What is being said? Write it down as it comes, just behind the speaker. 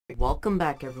Welcome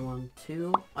back everyone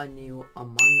to a new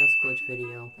Among Us glitch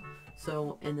video.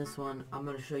 So in this one I'm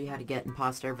going to show you how to get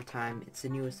Imposter every time. It's the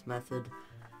newest method.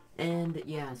 And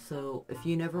yeah, so if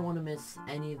you never want to miss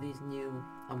any of these new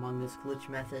Among Us glitch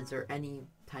methods or any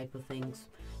type of things,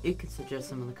 you can suggest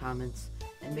them in the comments.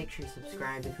 And make sure you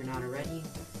subscribe if you're not already.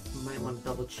 You might want to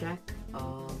double check.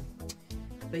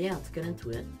 But yeah, let's get into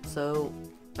it. So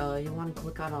you want to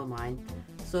click on online.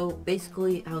 So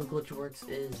basically how the glitch works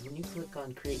is when you click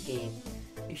on create game,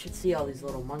 you should see all these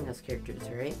little Among Us characters,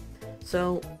 right?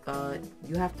 So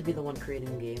you have to be the one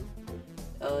creating the game.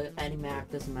 Any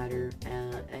map doesn't matter,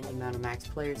 any amount of max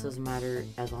players doesn't matter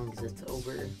as long as it's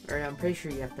over, or I'm pretty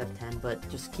sure you have to have 10, but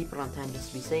just keep it on 10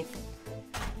 just to be safe.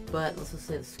 But let's just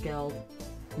say the scaled.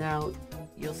 Now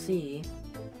you'll see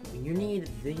you need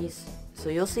these, so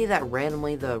you'll see that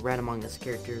randomly the red Among Us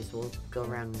characters will go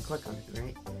around and click on it,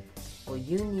 right? Well,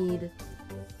 you need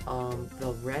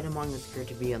the red Among Us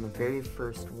character to be on the very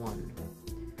first one.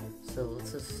 So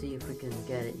let's just see if we can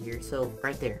get it here. So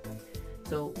right there.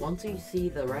 So once you see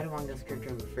the red Among Us character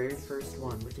on the very first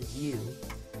one, which is you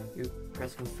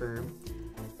press confirm.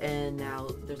 And now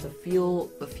there's a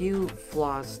few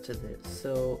flaws to this.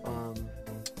 So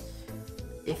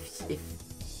if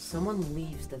someone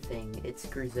leaves the thing, it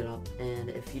screws it up, and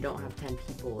if you don't have 10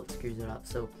 people, it screws it up.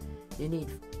 So you need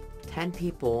 10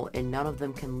 people and none of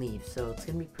them can leave, so it's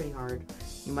gonna be pretty hard.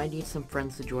 You might need some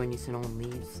friends to join you so no one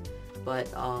leaves, but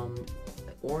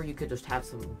or you could just have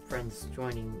some friends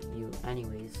joining you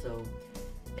anyways. So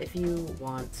if you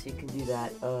want, you can do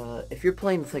that. If you're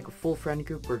playing with like a full friend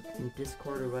group or in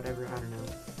Discord or whatever, I don't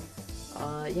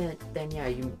know, yeah,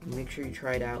 you make sure you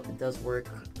try it out. It does work.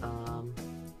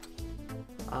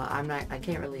 I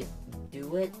can't really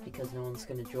do it because no one's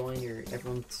gonna join, or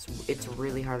it's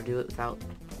really hard to do it without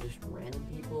just random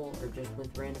people or just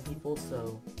with random people,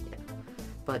 so yeah.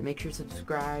 But make sure you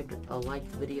subscribe, like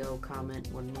the video,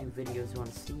 comment what new videos you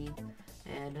want to see,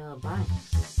 and bye.